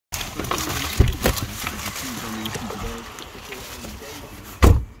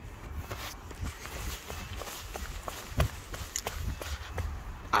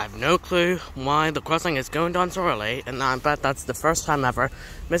have no clue why the crossing is going down so early, and I bet that's the first time ever.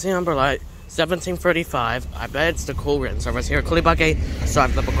 Missing number light, 17:35. I bet it's the cool rain service here. Cullybackey,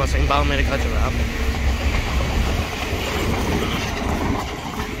 started up a crossing, Ballymena cut it up.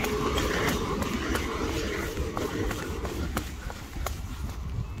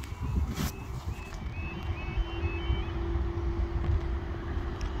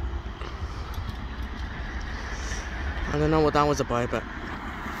 I don't know what that was about, but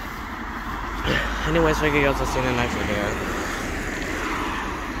anyways, thank you guys for seeing the next video.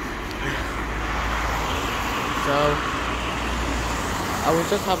 So, I was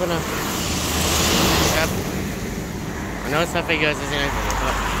just having a chip. I know it's not for you guys to see the next video,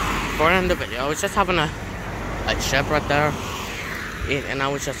 but before I end the video, I was just having a chip right there, and I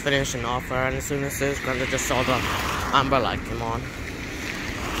was just finishing off there, and as soon as this, I just saw the amber light come on.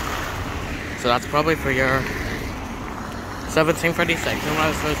 So that's probably for your 17:36, and I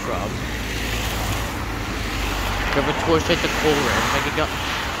was supposed to rob. Give a tour straight to cool rain, like you got,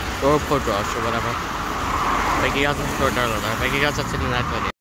 or pull drugs or whatever. Like you guys have stored earlier there, like you guys have seen the next video.